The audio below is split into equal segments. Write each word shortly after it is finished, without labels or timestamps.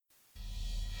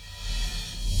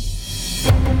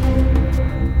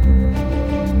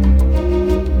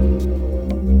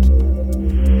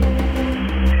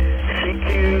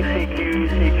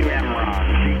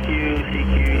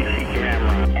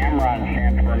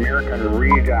American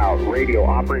Redoubt Radio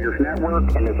Operators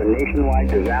Network and is a nationwide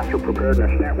disaster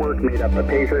preparedness network made up of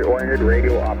Patriot-oriented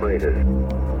radio operators.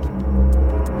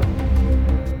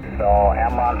 So,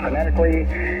 Amron phonetically,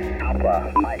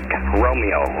 Alpha, Mike,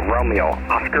 Romeo,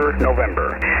 Oscar,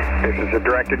 November. This is a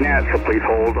directed net, so please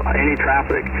hold any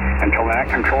traffic until the net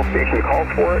control station calls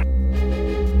for it.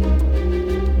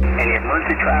 Any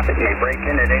emergency traffic may break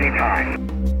in at any time.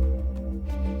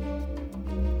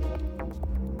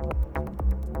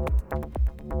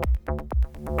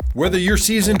 Whether you're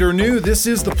seasoned or new, this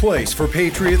is the place for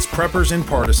patriots, preppers, and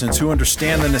partisans who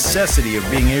understand the necessity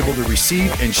of being able to receive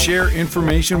and share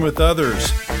information with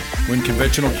others. When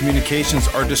conventional communications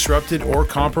are disrupted or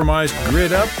compromised,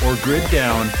 grid up or grid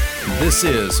down, this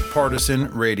is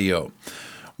Partisan Radio.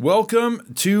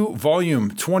 Welcome to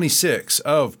Volume 26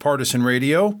 of Partisan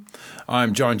Radio.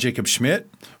 I'm John Jacob Schmidt.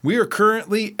 We are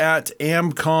currently at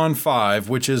AMCON 5,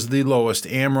 which is the lowest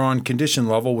AMRON condition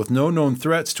level with no known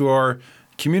threats to our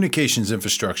communications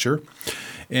infrastructure.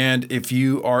 And if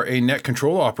you are a net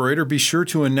control operator, be sure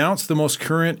to announce the most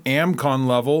current AMCON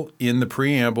level in the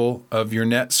preamble of your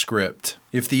net script.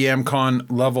 If the AMCON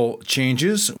level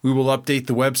changes, we will update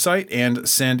the website and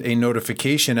send a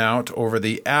notification out over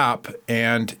the app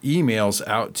and emails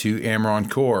out to AMRON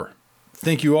Core.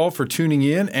 Thank you all for tuning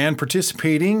in and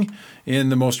participating in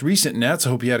the most recent nets. I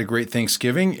hope you had a great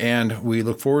Thanksgiving, and we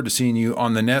look forward to seeing you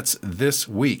on the nets this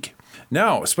week.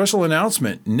 Now, a special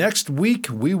announcement. Next week,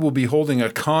 we will be holding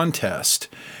a contest,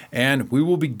 and we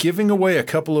will be giving away a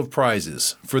couple of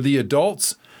prizes. For the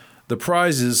adults, the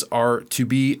prizes are to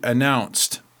be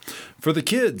announced. For the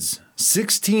kids,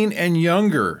 16 and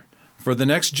younger, for the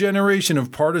next generation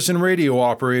of partisan radio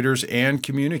operators and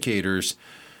communicators,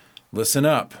 listen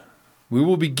up. We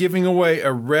will be giving away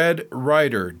a Red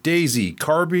Ryder Daisy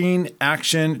Carbine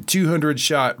Action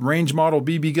 200-shot range model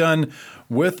BB gun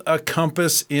with a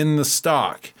compass in the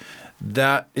stock.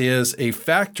 That is a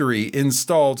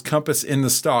factory-installed compass in the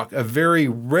stock, a very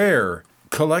rare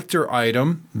collector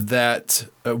item that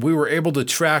we were able to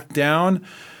track down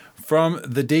from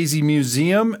the Daisy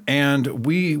Museum, and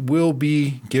we will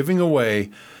be giving away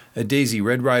a Daisy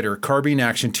Red Ryder Carbine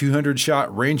Action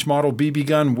 200-shot range model BB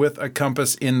gun with a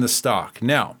compass in the stock.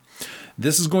 Now,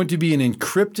 this is going to be an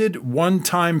encrypted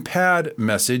one-time pad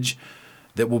message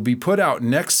that will be put out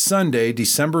next Sunday,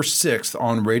 December 6th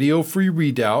on Radio Free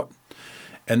Redoubt,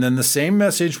 and then the same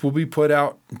message will be put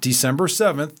out December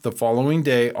 7th, the following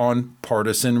day, on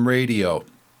Partisan Radio.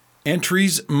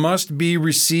 Entries must be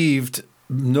received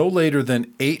no later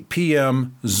than 8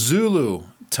 p.m. Zulu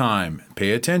time.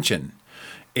 Pay attention.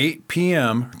 8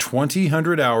 p.m.,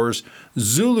 2000 hours,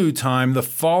 Zulu time the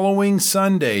following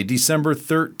Sunday, December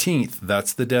 13th.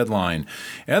 That's the deadline.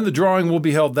 And the drawing will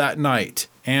be held that night.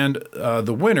 And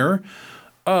the winner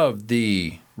of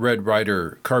the Red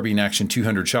Ryder Carbine Action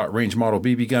 200-shot range model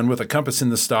BB gun with a compass in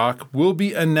the stock will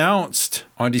be announced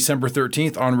on December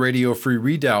 13th on Radio Free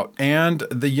Redoubt, and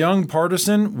the young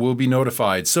partisan will be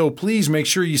notified. So please make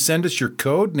sure you send us your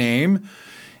code name,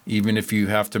 even if you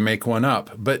have to make one up,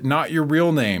 but not your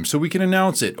real name, so we can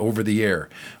announce it over the air.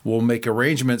 We'll make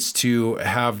arrangements to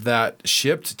have that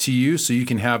shipped to you so you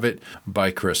can have it by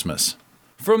Christmas.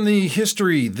 From the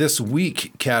History This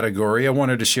Week category, I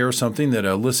wanted to share something that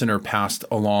a listener passed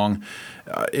along.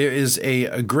 It is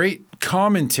a great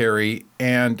commentary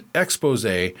and expose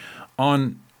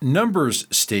on numbers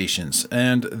stations,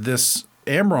 and this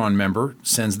AMRON member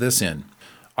sends this in.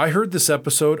 I heard this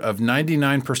episode of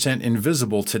 99%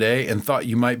 Invisible today and thought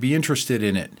you might be interested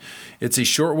in it. It's a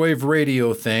shortwave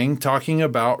radio thing talking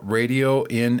about radio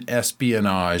in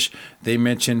espionage. They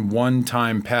mention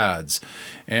one-time pads.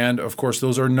 And, of course,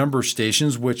 those are number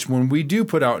stations, which when we do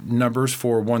put out numbers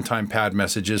for one-time pad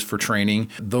messages for training,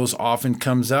 those often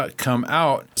come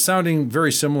out sounding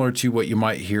very similar to what you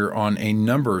might hear on a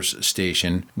numbers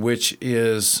station, which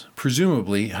is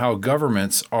presumably how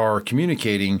governments are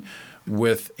communicating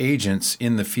with agents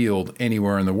in the field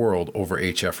anywhere in the world over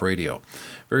HF radio.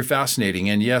 Very fascinating.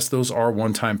 And yes, those are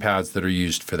one-time pads that are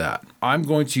used for that. I'm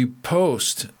going to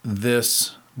post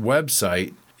this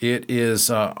website. It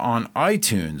is on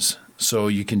iTunes, so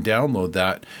you can download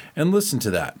that and listen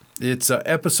to that. It's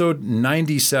episode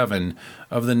 97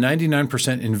 of the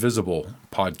 99% Invisible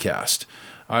podcast.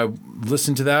 I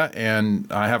listened to that, and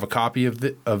I have a copy of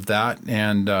that,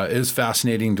 and it is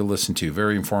fascinating to listen to.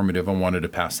 Very informative. I wanted to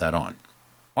pass that on.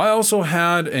 I also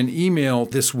had an email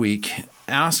this week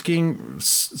asking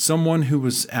someone who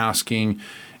was asking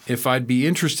if I'd be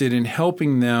interested in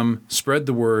helping them spread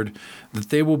the word that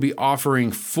they will be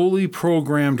offering fully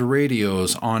programmed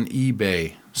radios on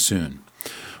eBay soon.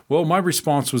 Well, my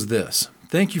response was this: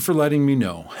 thank you for letting me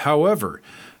know. However,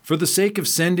 For the sake of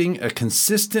sending a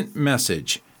consistent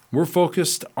message, we're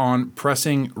focused on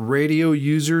pressing radio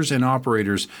users and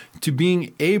operators to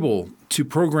being able to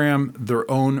program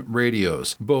their own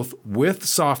radios, both with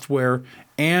software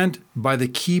and by the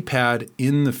keypad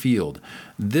in the field.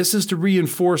 This is to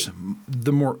reinforce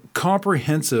the more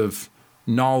comprehensive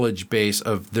knowledge base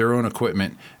of their own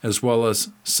equipment, as well as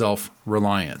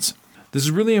self-reliance. This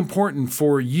is really important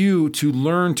for you to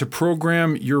learn to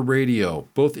program your radio,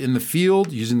 both in the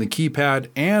field using the keypad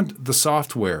and the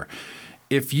software.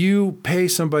 If you pay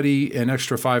somebody an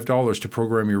extra $5 to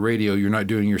program your radio, you're not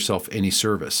doing yourself any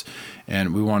service.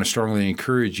 And we want to strongly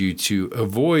encourage you to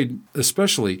avoid,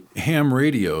 especially ham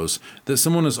radios, that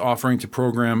someone is offering to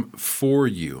program for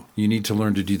you. You need to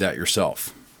learn to do that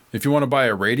yourself. If you want to buy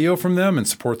a radio from them and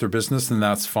support their business, then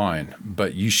that's fine.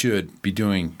 But you should be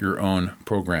doing your own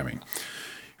programming.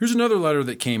 Here's another letter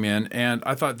that came in, and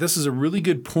I thought this is a really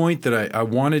good point that I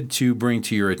wanted to bring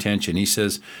to your attention. He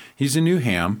says he's a new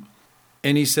ham,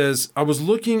 and he says, I was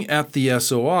looking at the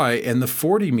SOI, and the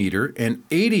 40 meter and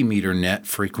 80 meter net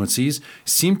frequencies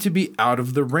seem to be out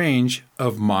of the range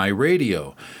of my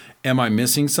radio. Am I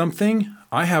missing something?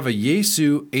 I have a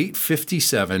Yaesu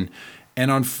 857, and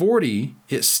on 40,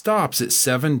 it stops at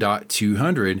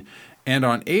 7.200, and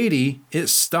on 80, it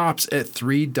stops at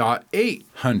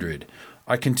 3.800.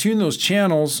 I can tune those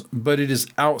channels, but it is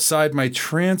outside my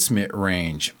transmit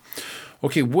range.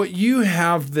 Okay, what you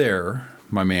have there,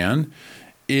 my man,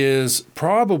 is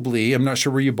probably, I'm not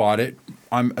sure where you bought it.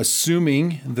 I'm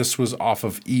assuming this was off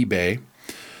of eBay,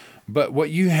 but what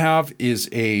you have is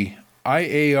a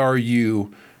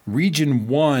IARU Region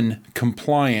 1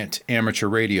 compliant amateur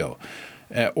radio,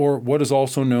 or what is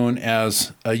also known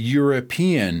as a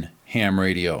European ham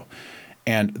radio.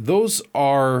 And those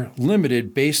are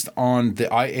limited based on the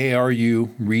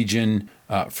IARU region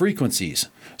frequencies.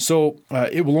 So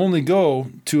it will only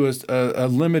go to a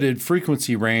limited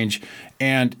frequency range.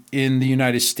 And in the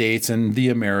United States and the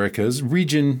Americas,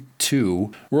 Region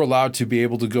 2, we're allowed to be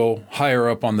able to go higher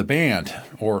up on the band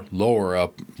or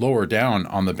lower down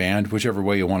on the band, whichever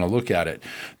way you want to look at it.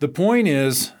 The point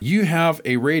is, you have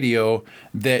a radio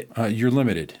that you're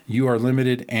limited. You are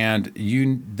limited, and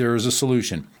there's a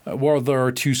solution. Well, there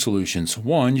are two solutions.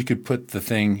 One, you could put the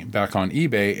thing back on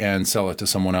eBay and sell it to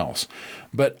someone else.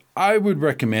 But I would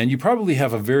recommend, you probably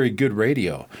have a very good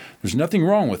radio. There's nothing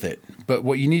wrong with it. But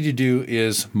what you need to do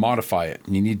is modify it.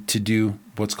 You need to do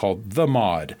what's called the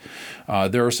mod.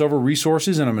 There are several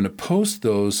resources, and I'm going to post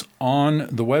those on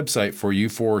the website for you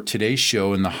for today's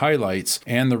show in the highlights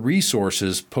and the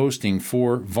resources posting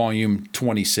for volume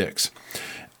 26.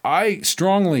 I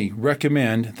strongly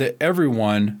recommend that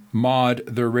everyone mod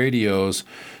their radios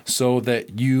so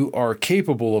that you are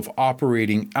capable of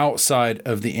operating outside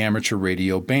of the amateur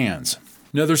radio bands.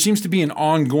 Now, there seems to be an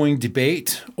ongoing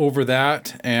debate over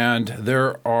that, and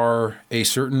there are a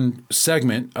certain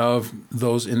segment of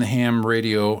those in the ham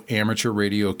radio, amateur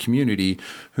radio community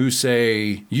who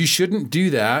say you shouldn't do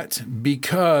that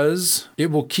because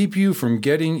it will keep you from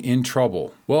getting in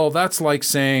trouble. Well, that's like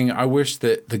saying I wish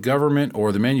that the government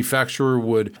or the manufacturer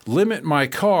would limit my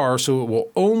car so it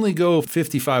will only go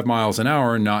 55 miles an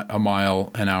hour, not a mile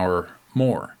an hour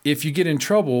more. If you get in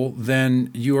trouble,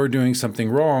 then you are doing something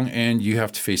wrong and you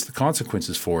have to face the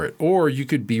consequences for it. Or you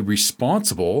could be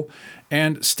responsible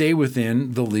and stay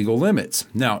within the legal limits.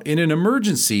 Now, in an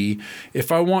emergency, if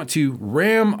I want to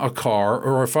ram a car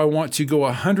or if I want to go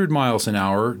 100 miles an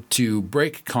hour to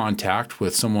break contact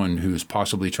with someone who's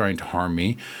possibly trying to harm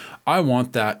me, I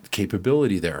want that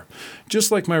capability there.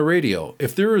 Just like my radio,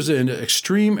 if there is an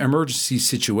extreme emergency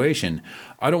situation,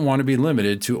 I don't want to be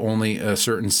limited to only a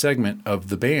certain segment of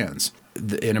the bands.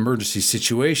 An emergency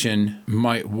situation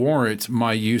might warrant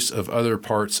my use of other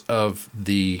parts of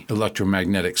the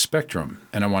electromagnetic spectrum,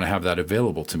 and I want to have that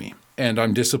available to me. And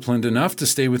I'm disciplined enough to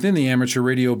stay within the amateur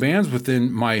radio bands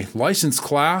within my license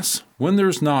class when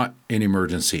there's not an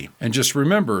emergency. And just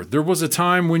remember, there was a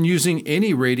time when using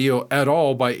any radio at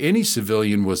all by any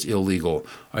civilian was illegal.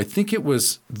 I think it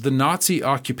was the Nazi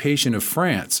occupation of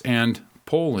France and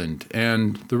Poland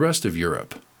and the rest of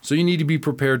Europe. So you need to be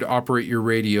prepared to operate your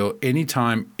radio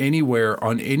anytime, anywhere,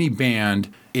 on any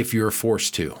band if you're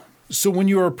forced to. So when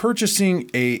you are purchasing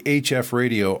a HF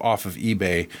radio off of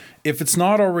eBay, if it's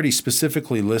not already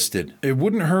specifically listed, it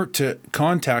wouldn't hurt to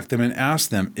contact them and ask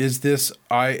them, is this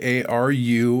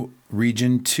IARU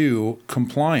Region 2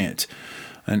 compliant?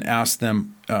 And ask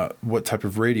them, what type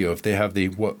of radio, if they have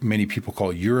what many people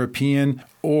call European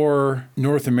or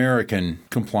North American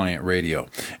compliant radio.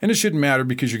 And it shouldn't matter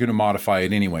because you're going to modify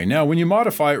it anyway. Now, when you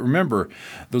modify it, remember,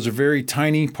 those are very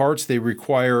tiny parts. They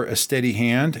require a steady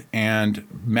hand and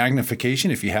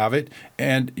magnification if you have it,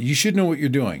 and you should know what you're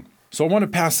doing. So I want to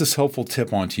pass this helpful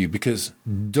tip on to you, because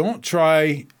don't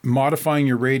try modifying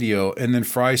your radio and then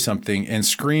fry something and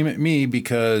scream at me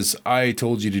because I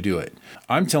told you to do it.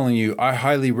 I'm telling you, I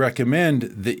highly recommend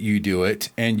that you do it,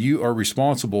 and you are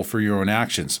responsible for your own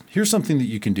actions. Here's something that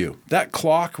you can do. That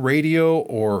clock, radio,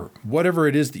 or whatever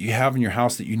it is that you have in your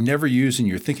house that you never use and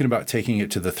you're thinking about taking it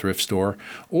to the thrift store,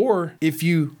 or if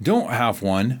you don't have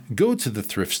one, go to the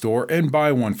thrift store and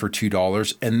buy one for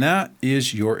 $2, and that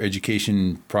is your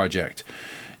education project.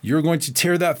 You're going to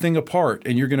tear that thing apart,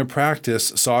 and you're going to practice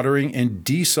soldering and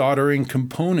desoldering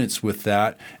components with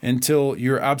that until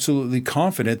you're absolutely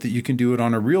confident that you can do it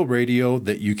on a real radio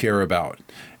that you care about.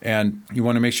 And you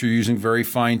want to make sure you're using very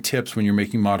fine tips when you're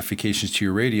making modifications to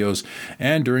your radios.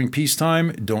 And during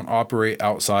peacetime, don't operate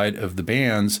outside of the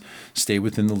bands. Stay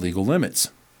within the legal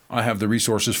limits. I have the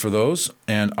resources for those,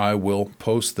 and I will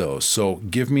post those. So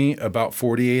give me about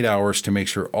 48 hours to make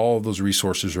sure all of those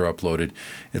resources are uploaded.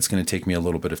 It's going to take me a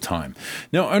little bit of time.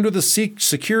 Now, under the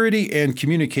Security and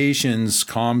Communications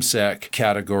ComSec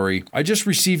category, I just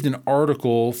received an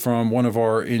article from one of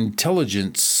our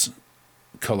intelligence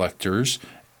collectors,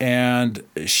 and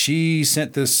she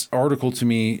sent this article to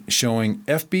me showing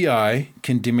FBI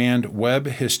can demand web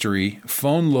history,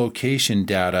 phone location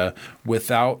data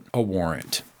without a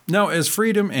warrant. Now, as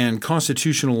freedom and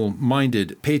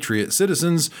constitutional-minded patriot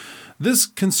citizens, this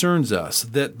concerns us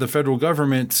that the federal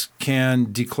government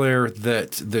can declare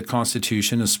that the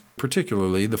Constitution,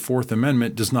 particularly the Fourth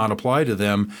Amendment, does not apply to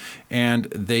them, and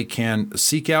they can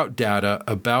seek out data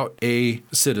about a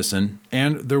citizen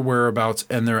and their whereabouts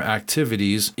and their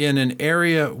activities in an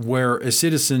area where a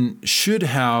citizen should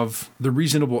have the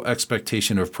reasonable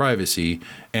expectation of privacy,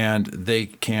 and they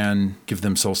can give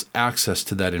themselves access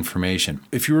to that information.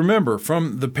 If you remember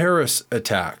from the Paris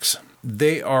attacks,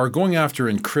 they are going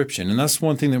after encryption, and that's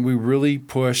one thing that we really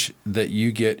push, that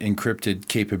you get encrypted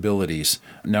capabilities.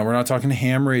 Now, we're not talking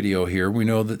ham radio here. We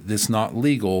know that it's not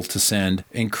legal to send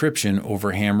encryption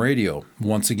over ham radio.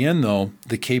 Once again, though,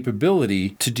 the capability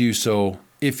to do so,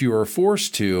 if you are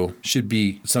forced to, should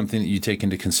be something that you take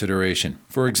into consideration.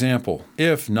 For example,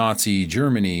 if Nazi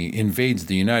Germany invades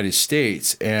the United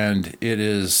States and it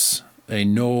is a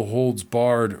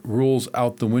no-holds-barred,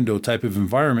 rules-out-the-window type of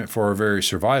environment for our very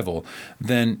survival,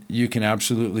 then you can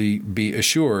absolutely be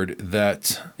assured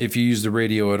that if you use the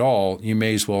radio at all, you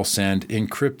may as well send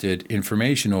encrypted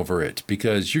information over it,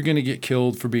 because you're going to get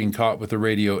killed for being caught with a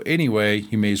radio anyway.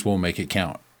 You may as well make it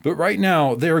count. But right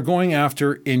now, they are going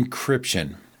after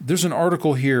encryption. There's an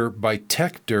article here by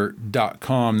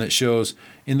techdirt.com that shows,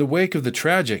 in the wake of the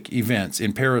tragic events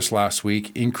in Paris last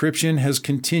week, encryption has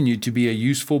continued to be a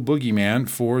useful boogeyman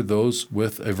for those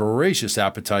with a voracious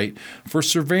appetite for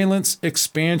surveillance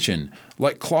expansion.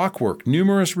 Like clockwork,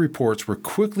 numerous reports were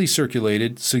quickly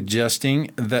circulated suggesting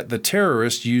that the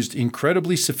terrorists used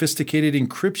incredibly sophisticated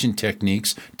encryption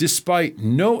techniques, despite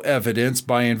no evidence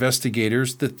by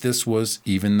investigators that this was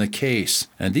even the case.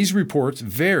 And these reports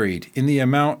varied in the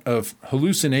amount of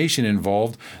hallucination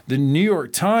involved, the New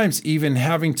York Times even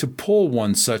having to pull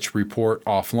one such report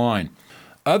offline.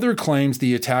 Other claims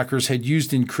the attackers had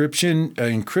used encrypted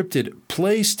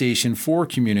PlayStation 4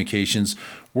 communications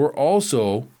were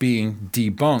also being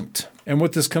debunked. And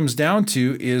what this comes down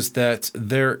to is that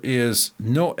there is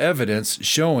no evidence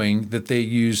showing that they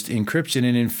used encryption.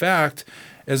 And in fact,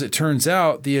 as it turns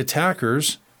out, the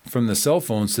attackers, from the cell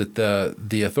phones that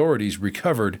the authorities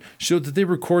recovered, showed that they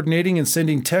were coordinating and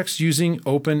sending texts using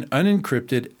open,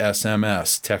 unencrypted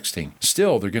SMS texting.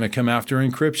 Still, they're going to come after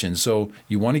encryption, so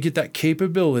you want to get that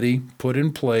capability put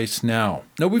in place now.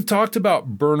 Now, we've talked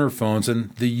about burner phones and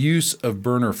the use of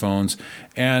burner phones,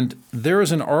 and there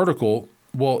is an article,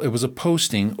 well, it was a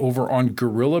posting over on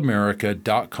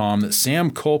GorillaAmerica.com that Sam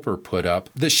Culper put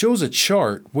up that shows a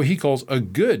chart, what he calls a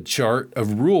good chart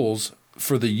of rules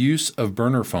for the use of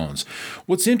burner phones.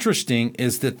 What's interesting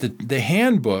is that the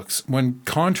handbooks, when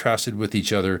contrasted with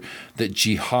each other, that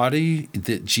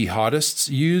jihadists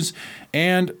use,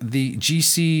 and the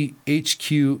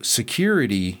GCHQ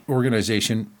security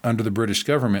organization under the British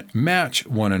government match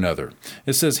one another.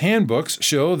 It says handbooks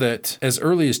show that as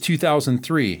early as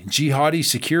 2003, jihadi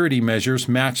security measures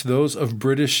match those of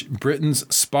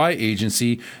Britain's spy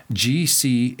agency,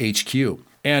 GCHQ.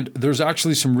 And there's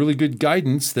actually some really good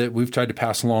guidance that we've tried to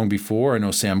pass along before. I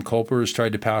know Sam Culper has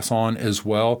tried to pass on as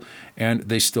well, and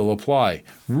they still apply.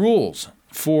 Rules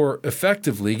for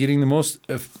effectively getting the most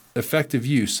effective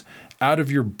use out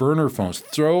of your burner phones.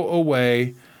 Throw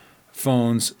away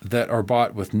phones that are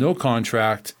bought with no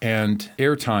contract and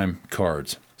airtime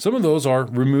cards. Some of those are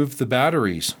remove the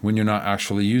batteries when you're not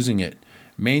actually using it,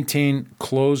 maintain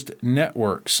closed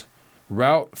networks,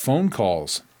 route phone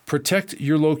calls, protect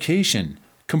your location,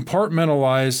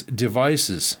 compartmentalize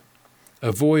devices,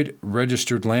 avoid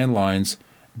registered landlines,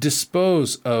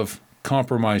 dispose of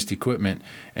compromised equipment,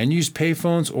 and use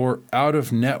payphones or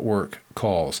out-of-network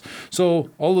calls. So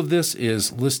all of this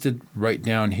is listed right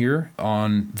down here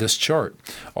on this chart.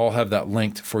 I'll have that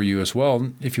linked for you as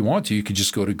well. If you want to, you could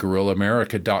just go to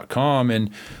GorillaAmerica.com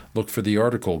and look for the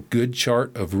article, Good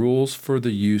Chart of Rules for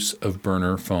the Use of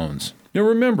Burner Phones. Now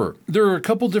remember, there are a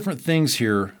couple different things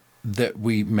here that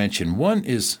we mentioned. One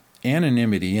is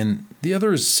anonymity and the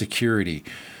other is security.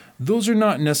 Those are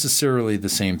not necessarily the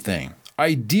same thing.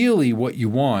 Ideally, what you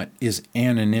want is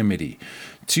anonymity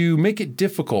to make it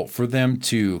difficult for them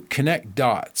to connect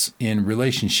dots in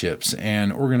relationships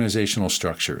and organizational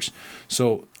structures.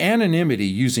 So anonymity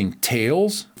using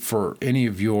tails for any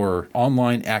of your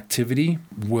online activity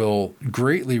will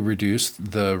greatly reduce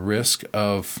the risk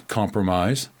of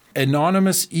compromise.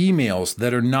 Anonymous emails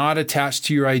that are not attached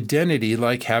to your identity,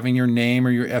 like having your name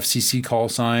or your FCC call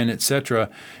sign, etc.,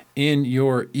 in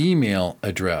your email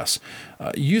address.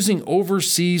 Using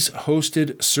overseas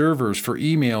hosted servers for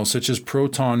emails such as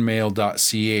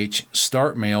protonmail.ch,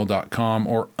 startmail.com,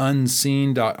 or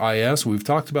unseen.is. We've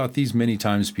talked about these many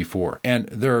times before. And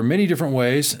there are many different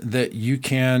ways that you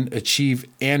can achieve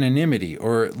anonymity,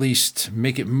 or at least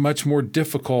make it much more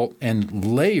difficult and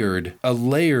a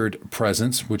layered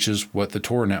presence, which is what the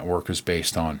Tor network is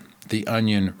based on. The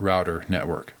Onion Router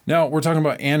Network. Now, we're talking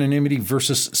about anonymity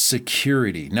versus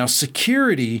security. Now,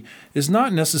 security is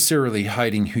not necessarily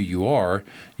hiding who you are.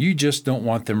 You just don't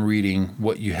want them reading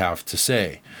what you have to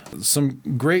say. Some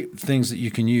great things that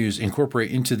you can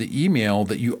incorporate into the email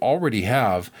that you already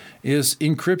have is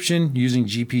encryption using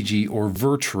GPG or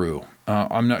Virtru.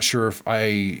 I'm not sure if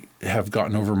I have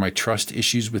gotten over my trust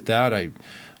issues with that.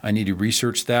 I need to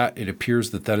research that. It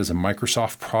appears that is a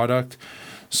Microsoft product.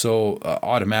 So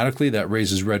automatically that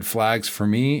raises red flags for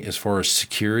me as far as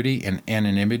security and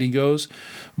anonymity goes.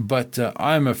 But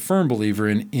I'm a firm believer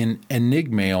in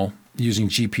Enigmail using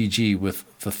GPG with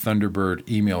the Thunderbird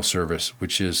email service,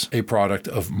 which is a product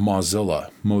of Mozilla.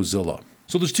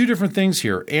 So there's two different things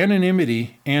here,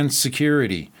 anonymity and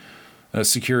security or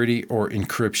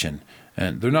encryption.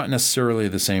 And they're not necessarily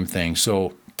the same thing.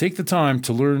 So take the time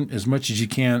to learn as much as you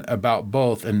can about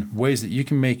both and ways that you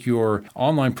can make your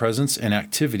online presence and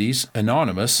activities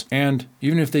anonymous. And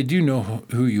even if they do know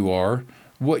who you are,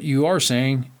 what you are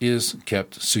saying is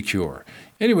kept secure.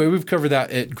 Anyway, we've covered that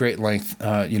at great length,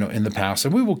 in the past,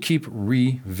 and we will keep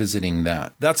revisiting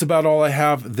that. That's about all I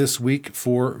have this week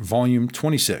for Volume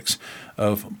 26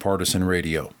 of Partisan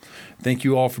Radio. Thank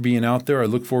you all for being out there. I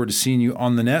look forward to seeing you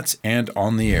on the nets and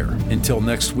on the air. Until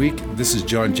next week, this is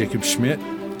John Jacob Schmidt,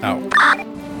 out.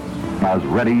 As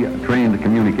ready, trained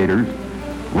communicators,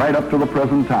 right up to the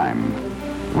present time,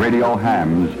 radio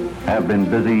hams have been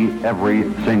busy every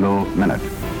single minute.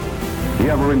 The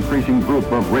ever-increasing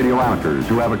group of radio amateurs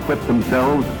who have equipped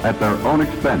themselves at their own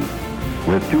expense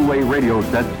with two-way radio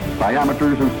sets by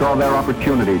amateurs who saw their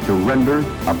opportunity to render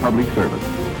a public service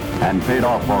and paid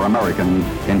off for Americans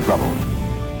in trouble.